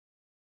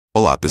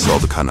Olá pessoal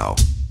do canal,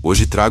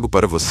 hoje trago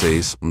para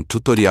vocês um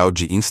tutorial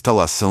de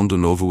instalação do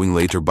novo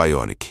Winlator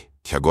Biônic,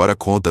 que agora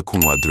conta com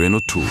o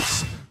Adreno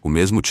Tools, o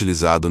mesmo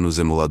utilizado nos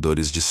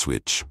emuladores de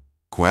Switch.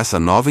 Com essa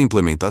nova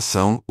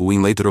implementação, o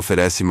Winlator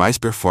oferece mais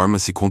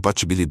performance e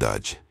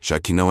compatibilidade, já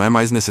que não é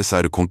mais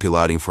necessário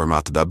compilar em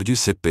formato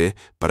WCP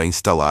para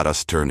instalar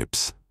as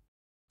turnips.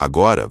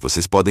 Agora,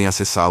 vocês podem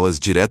acessá-las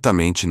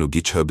diretamente no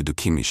GitHub do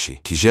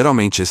Kimichi, que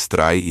geralmente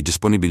extrai e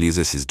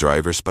disponibiliza esses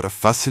drivers para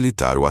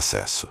facilitar o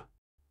acesso.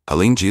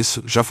 Além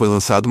disso, já foi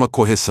lançada uma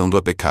correção do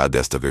APK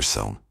desta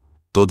versão.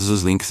 Todos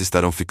os links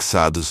estarão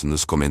fixados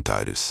nos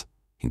comentários.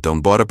 Então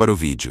bora para o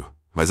vídeo.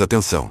 Mas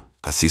atenção,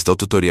 assista ao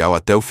tutorial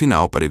até o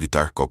final para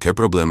evitar qualquer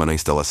problema na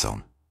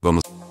instalação.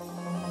 Vamos!